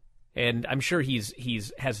 and I'm sure he's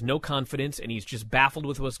has no confidence, and he's just baffled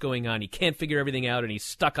with what's going on. He can't figure everything out, and he's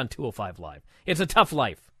stuck on 205 Live. It's a tough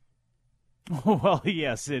life. Well,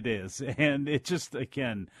 yes, it is, and it just,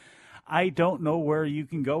 again, I don't know where you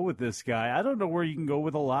can go with this guy. I don't know where you can go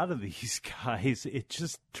with a lot of these guys. It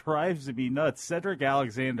just drives me nuts. Cedric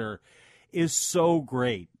Alexander is so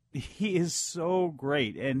great. He is so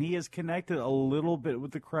great, and he has connected a little bit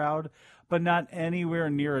with the crowd, but not anywhere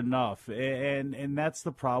near enough. And that's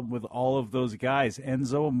the problem with all of those guys.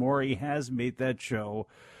 Enzo Amore has made that show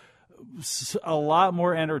a lot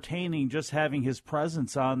more entertaining just having his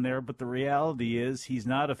presence on there, but the reality is he's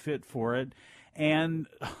not a fit for it. And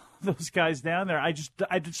those guys down there, I just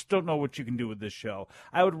don't know what you can do with this show.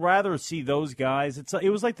 I would rather see those guys. It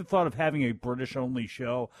was like the thought of having a British-only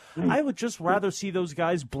show. I would just rather see those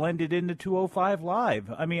guys blended into 205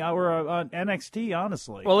 Live. I mean, or on NXT,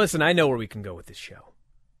 honestly. Well, listen, I know where we can go with this show.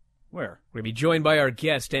 Where? We're going to be joined by our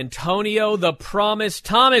guest, Antonio the Promise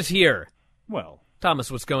Thomas here. Well,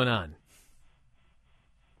 Thomas, what's going on?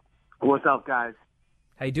 What's up, guys?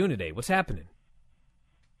 How you doing today? What's happening?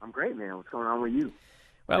 I'm great, man. What's going on with you?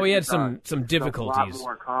 Well, we had some difficulties. A lot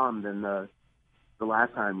more calm than the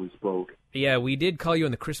last time we spoke. Yeah, we did call you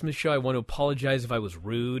on the Christmas show. I want to apologize if I was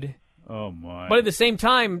rude. Oh, my. But at the same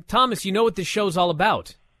time, Thomas, you know what this show's all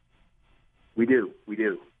about. We do.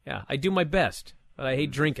 Yeah, I do my best, but I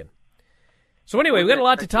hate drinking. So anyway, we got a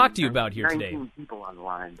lot to talk to you about here today. 19 people on the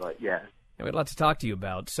line, but yeah. We had a lot to talk to you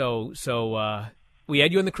about. So we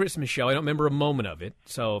had you on the Christmas show. I don't remember a moment of it.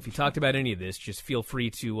 So if you talked about any of this, just feel free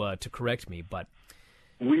to correct me. But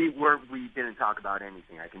we didn't talk about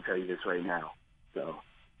anything. I can tell you this right now. So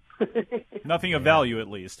nothing of value, at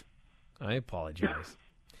least. I apologize.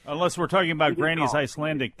 Unless we're talking about Granny's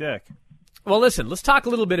Icelandic dick. Well, listen, let's talk a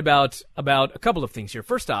little bit about a couple of things here.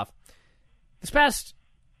 First off, this past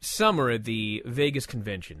summer at the Vegas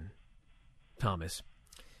convention, Thomas,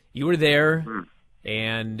 you were there,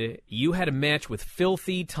 and you had a match with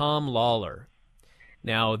Filthy Tom Lawler.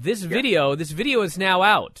 Now, this video is now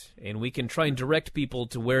out, and we can try and direct people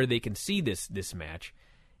to where they can see this match.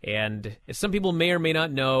 And as some people may or may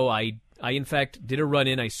not know, I in fact did a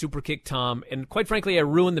run-in. I super kicked Tom, and quite frankly, I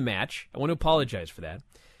ruined the match. I want to apologize for that.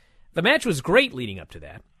 The match was great leading up to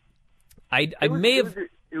that. It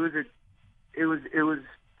was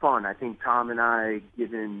fun. I think Tom and I,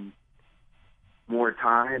 given more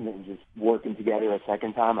time and just working together a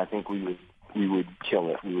second time, I think we would kill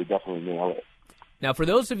it. We would definitely nail it. Now, for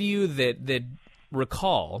those of you that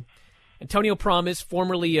recall, Antonio Promis,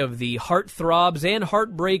 formerly of the Heartthrobs and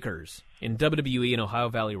Heartbreakers in WWE and Ohio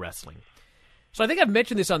Valley Wrestling. So I think I've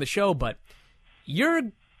mentioned this on the show, but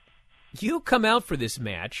you come out for this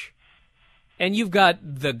match, and you've got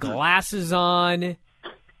the glasses on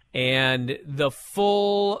and the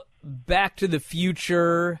full Back to the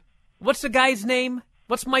Future. What's the guy's name?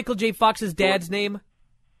 What's Michael J. Fox's dad's name?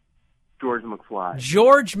 George McFly.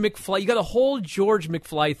 George McFly. You got a whole George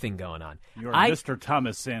McFly thing going on. You're Mr.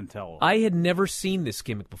 Thomas Santel. I had never seen this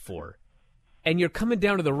gimmick before. And you're coming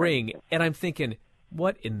down to the ring, and I'm thinking,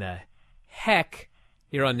 what in the heck,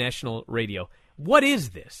 here on national radio, what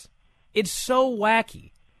is this? It's so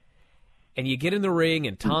wacky. And you get in the ring,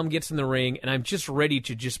 and Tom gets in the ring, and I'm just ready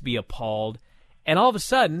to just be appalled. And all of a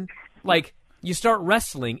sudden, like, you start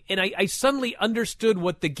wrestling, and I suddenly understood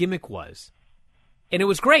what the gimmick was. And it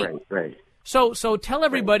was great. Right. So tell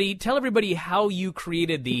everybody how you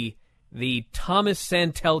created the Thomas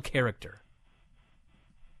Santel character.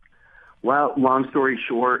 Well, long story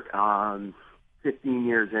short, 15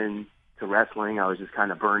 years into wrestling, I was just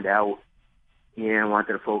kind of burned out and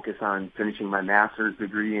wanted to focus on finishing my master's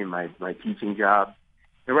degree and my teaching job.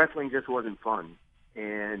 The wrestling just wasn't fun.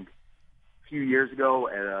 And a few years ago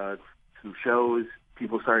at some shows,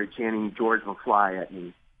 people started chanting George McFly at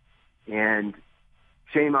me. And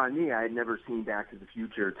shame on me, I had never seen Back to the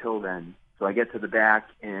Future till then. So I get to the back,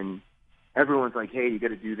 and everyone's like, hey, you got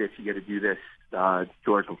to do this,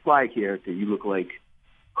 George McFly character. You look like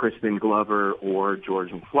Crispin Glover or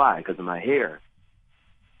George McFly because of my hair.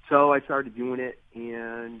 So I started doing it,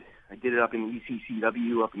 and I did it up in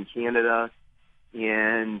ECCW up in Canada,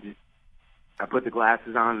 and I put the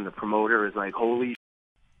glasses on, and the promoter is like, holy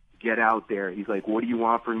get out there. He's like, what do you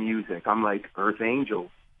want for music? I'm like, Earth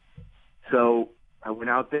Angel. So I went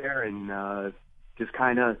out there and just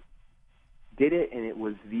kind of did it, and it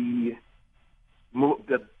was the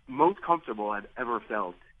most comfortable I've ever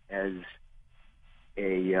felt as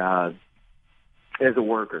a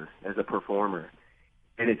worker, as a performer.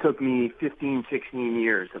 And it took me 15, 16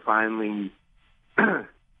 years to finally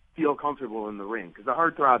feel comfortable in the ring. Because the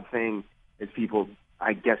heartthrob thing, as people,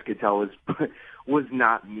 I guess, could tell, was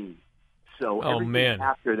not me. So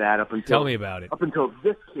after that, up until tell me about it. Up until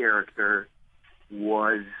this character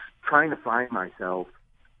was trying to find myself,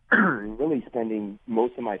 really spending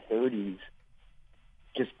most of my 30s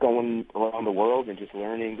just going around the world and just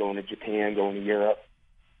learning, going to Japan, going to Europe,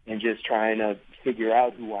 and just trying to figure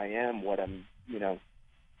out who I am, what I'm,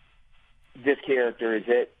 this character is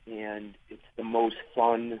it, and it's the most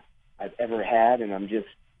fun I've ever had, and I'm just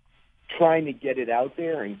trying to get it out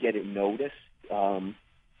there and get it noticed. I've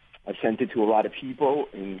sent it to a lot of people,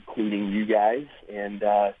 including you guys, and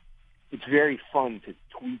it's very fun to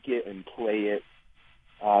tweak it and play it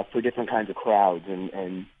for different kinds of crowds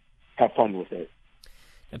and have fun with it.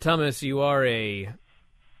 Now, Thomas, you are a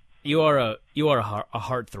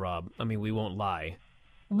heartthrob. I mean, we won't lie.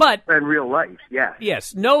 But in real life, yes.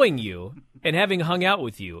 Yes, knowing you and having hung out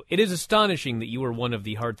with you, it is astonishing that you were one of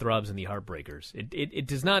the heartthrobs and the heartbreakers. It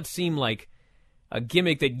does not seem like a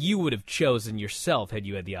gimmick that you would have chosen yourself had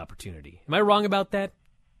you had the opportunity. Am I wrong about that?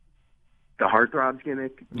 The heartthrobs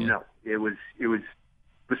gimmick? Yeah. No, it was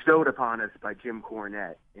bestowed upon us by Jim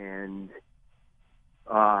Cornette, and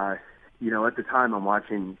at the time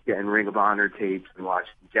I'm getting Ring of Honor tapes and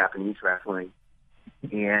watching Japanese wrestling,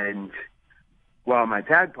 and my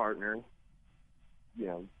tag partner,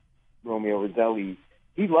 Romeo Rozzelli,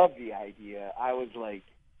 he loved the idea. I was like,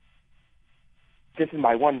 this is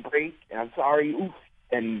my one break, and I'm sorry, oof,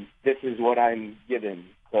 and this is what I'm given.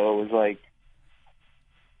 So it was like,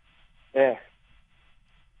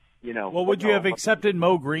 Well, would you have accepted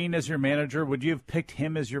Mo Green as your manager? Would you have picked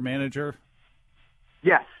him as your manager?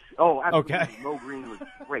 Yes. Oh, absolutely. Okay. Mo Green was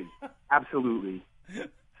great. Absolutely.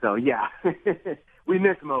 So, yeah. We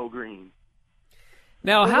miss Mo Green.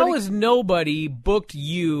 Now, how has nobody booked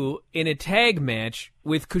you in a tag match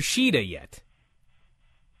with Kushida yet?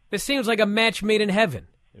 This seems like a match made in heaven.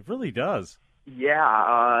 It really does.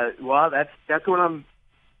 Yeah. That's what I'm...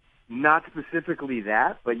 Not specifically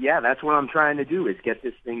that, but yeah, that's what I'm trying to do is get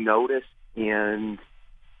this thing noticed. And,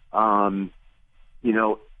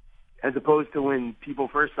 as opposed to when people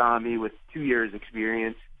first saw me with 2 years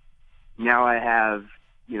experience, now I have,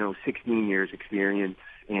 16 years experience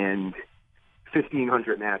and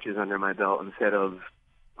 1,500 matches under my belt instead of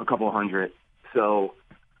a couple hundred. So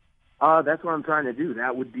that's what I'm trying to do.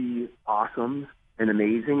 That would be awesome. and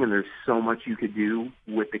amazing, and there's so much you could do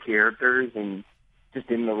with the characters and just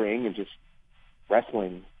in the ring and just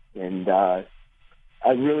wrestling. And I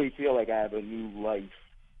really feel like I have a new life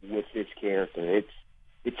with this character.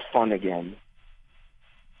 It's fun again.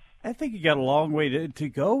 I think you got a long way to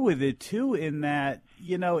go with it, too, in that,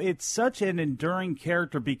 it's such an enduring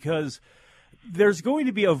character because there's going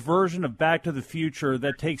to be a version of Back to the Future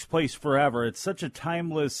that takes place forever. It's such a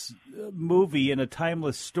timeless movie and a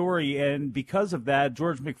timeless story, and because of that,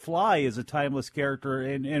 George McFly is a timeless character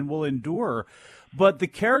and will endure. But the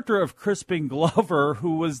character of Crispin Glover,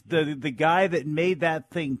 who was the guy that made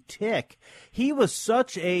that thing tick, he was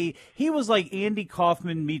like Andy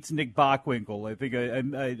Kaufman meets Nick Bockwinkel. I think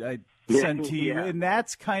I sent to you, and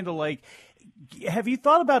that's kind of like. Have you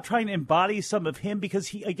thought about trying to embody some of him? Because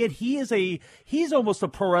he's almost a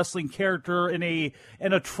pro wrestling character and a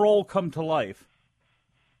troll come to life.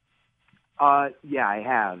 Yeah, I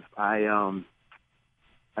have. I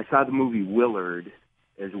saw the movie Willard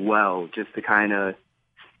as well, just to kind of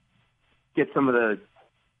get some of the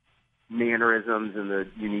mannerisms and the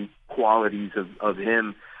unique qualities of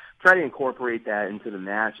him. Try to incorporate that into the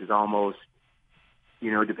match is almost,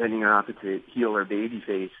 depending on if it's a heel or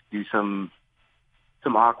babyface, do some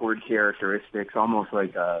awkward characteristics, almost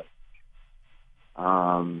like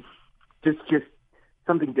just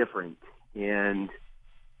something different. And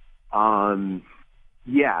I've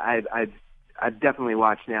definitely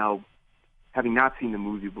watched now, having not seen the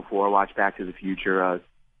movie before, watched Back to the Future a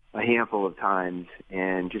handful of times,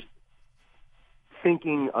 and just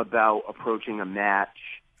thinking about approaching a match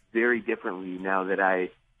very differently now that I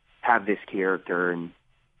have this character, and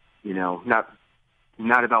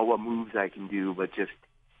not about what moves I can do, but just,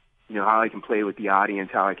 how I can play with the audience,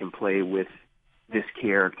 how I can play with this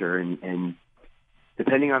character. And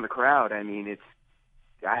depending on the crowd, I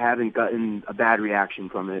haven't gotten a bad reaction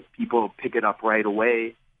from it. People pick it up right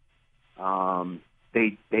away.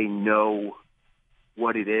 They know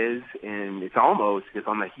what it is, and it's almost, if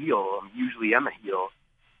I'm a heel, usually I'm a heel,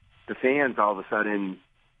 the fans all of a sudden,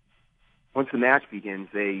 once the match begins,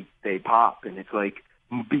 they pop, and it's like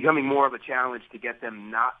becoming more of a challenge to get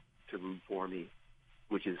them not to root for me,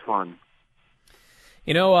 which is fun.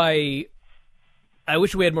 I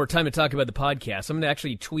wish we had more time to talk about the podcast. I'm going to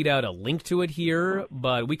actually tweet out a link to it here,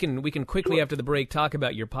 but we can quickly after the break talk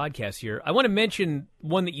about your podcast here. I want to mention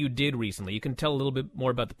one that you did recently. You can tell a little bit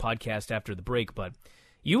more about the podcast after the break, but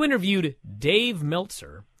you interviewed Dave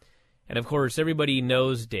Meltzer, and of course everybody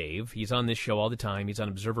knows Dave. He's on this show all the time. He's on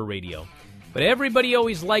Observer Radio. But everybody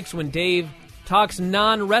always likes when Dave talks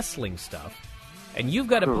non-wrestling stuff. And you've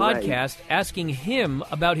got a podcast asking him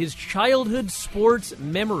about his childhood sports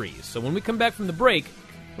memories. So when we come back from the break,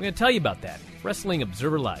 we're going to tell you about that. Wrestling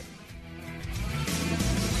Observer Live.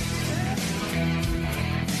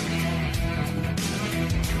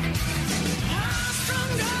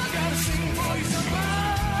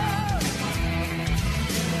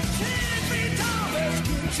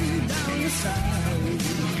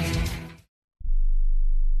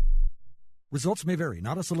 Results may vary,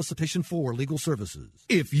 not a solicitation for legal services.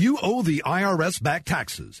 If you owe the IRS back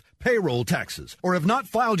taxes, payroll taxes, or have not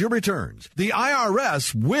filed your returns, the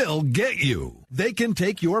IRS will get you. They can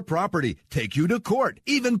take your property, take you to court,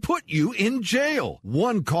 even put you in jail.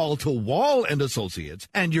 One call to Wall and Associates,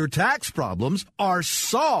 and your tax problems are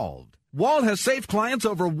solved. Wall has saved clients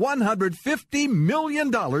over $150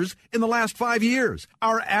 million in the last 5 years.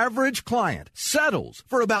 Our average client settles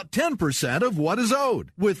for about 10% of what is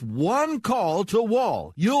owed. With one call to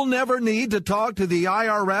Wall, you'll never need to talk to the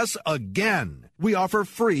IRS again. We offer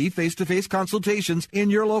free face-to-face consultations in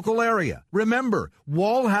your local area. Remember,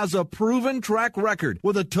 Wall has a proven track record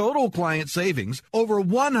with a total client savings over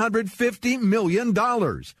 $150 million.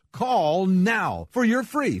 Call now for your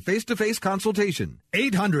free face-to-face consultation.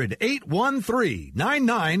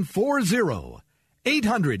 800-813-9940.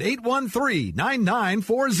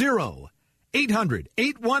 800-813-9940.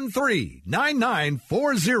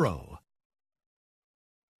 800-813-9940.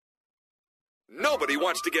 Nobody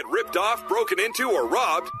wants to get ripped off, broken into, or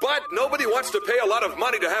robbed, but nobody wants to pay a lot of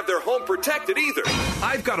money to have their home protected either.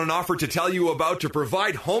 I've got an offer to tell you about to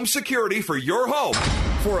provide home security for your home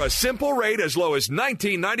for a simple rate as low as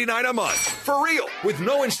 $19.99 a month. For real, with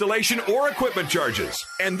no installation or equipment charges.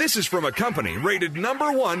 And this is from a company rated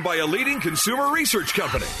 #1 by a leading consumer research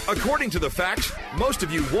company. According to the facts, most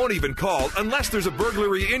of you won't even call unless there's a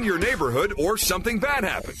burglary in your neighborhood or something bad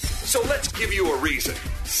happens. So let's give you a reason.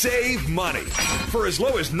 Save money. For as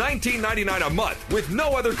low as $19.99 a month with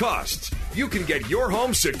no other costs, you can get your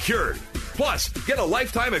home secured. Plus, get a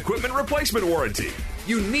lifetime equipment replacement warranty.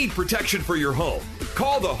 You need protection for your home.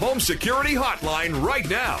 Call the Home Security Hotline right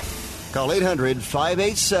now. Call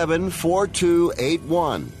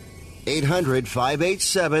 800-587-4281.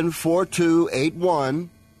 800-587-4281.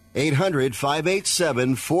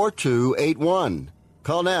 800-587-4281.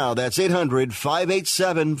 Call now. That's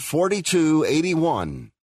 800-587-4281.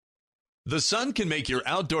 The sun can make your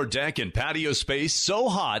outdoor deck and patio space so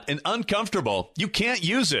hot and uncomfortable you can't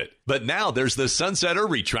use it. But now there's the Sunsetter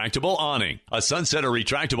Retractable Awning. A Sunsetter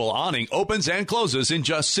Retractable Awning opens and closes in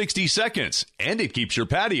just 60 seconds, and it keeps your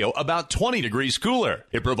patio about 20 degrees cooler.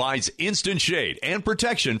 It provides instant shade and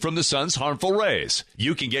protection from the sun's harmful rays.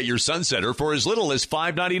 You can get your Sunsetter for as little as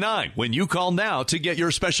 $5.99 when you call now to get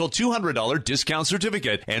your special $200 discount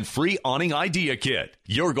certificate and free awning idea kit.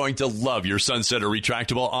 You're going to love your Sunsetter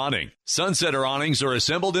Retractable Awning. Sunsetter awnings are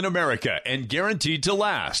assembled in America and guaranteed to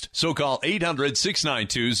last. So call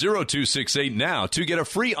 800-692-0268 now to get a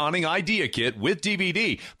free awning idea kit with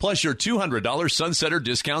DVD plus your $200 Sunsetter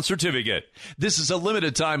discount certificate. This is a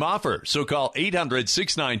limited time offer, so call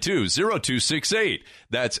 800-692-0268.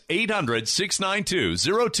 That's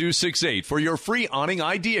 800-692-0268 for your free awning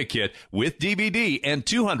idea kit with DVD and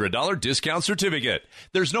 $200 discount certificate.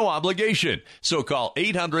 There's no obligation, so call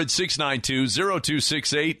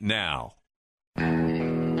 800-692-0268 now.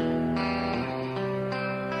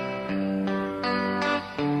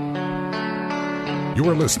 You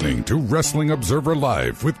are listening to Wrestling Observer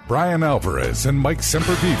Live with Brian Alvarez and Mike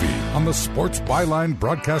Semperveve on the Sports Byline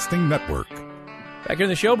Broadcasting Network. Back here in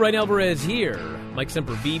the show, Brian Alvarez here, Mike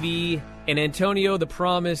Semperveve, and Antonio the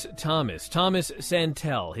Promise Thomas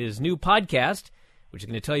Santel. His new podcast, which I'm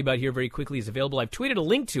going to tell you about here very quickly, is available. I've tweeted a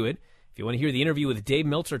link to it. If you want to hear the interview with Dave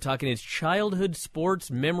Meltzer talking his childhood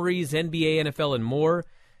sports, memories, NBA, NFL, and more.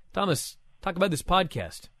 Thomas, talk about this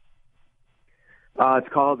podcast. It's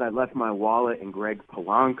called I Left My Wallet in Greg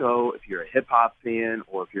Polanco. If you're a hip-hop fan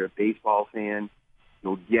or if you're a baseball fan,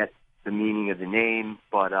 you'll get the meaning of the name.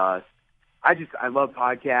 But I love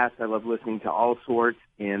podcasts. I love listening to all sorts.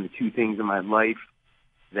 And the two things in my life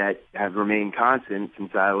that have remained constant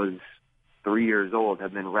since I was 3 years old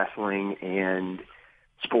have been wrestling and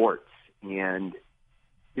sports. And,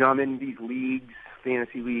 you know, I'm in these leagues,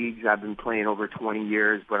 fantasy leagues. I've been playing over 20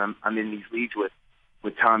 years, but I'm in these leagues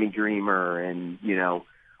with Tommy Dreamer and, you know,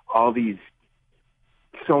 all these,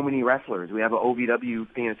 so many wrestlers. We have an OVW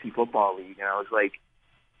fantasy football league. And I was like,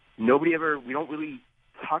 we don't really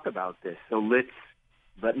talk about this. So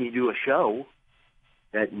let me do a show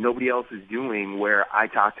that nobody else is doing where I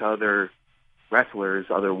talk to other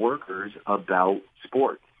wrestlers, other workers about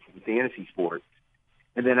sports, fantasy sports.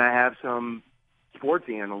 And then I have some sports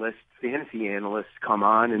analysts, fantasy analysts come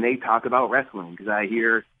on and they talk about wrestling because I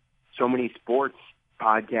hear so many sports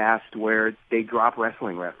podcasts where they drop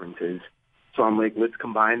wrestling references. So I'm like, let's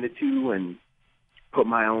combine the two and put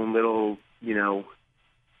my own little, you know,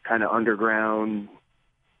 kind of underground,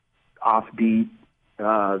 offbeat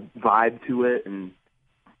vibe to it and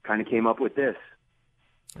kind of came up with this.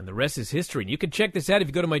 And the rest is history. And you can check this out if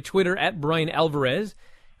you go to my Twitter, at Brian Alvarez.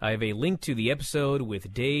 I have a link to the episode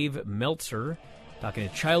with Dave Meltzer, talking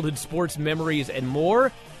to childhood sports memories and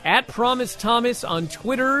more. At Promise Thomas on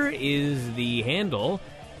Twitter is the handle.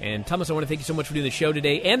 And Thomas, I want to thank you so much for doing the show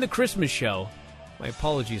today and the Christmas show. My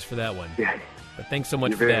apologies for that one. Yeah. But thanks so much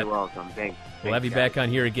You're for that. You're very welcome. Thanks. We'll have you back on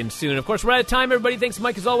here again soon. Of course, we're out of time, everybody. Thanks,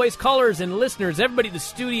 Mike, as always. Callers and listeners, everybody at the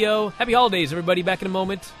studio. Happy holidays, everybody. Back in a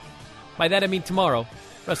moment. By that, I mean tomorrow.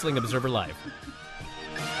 Wrestling Observer Live.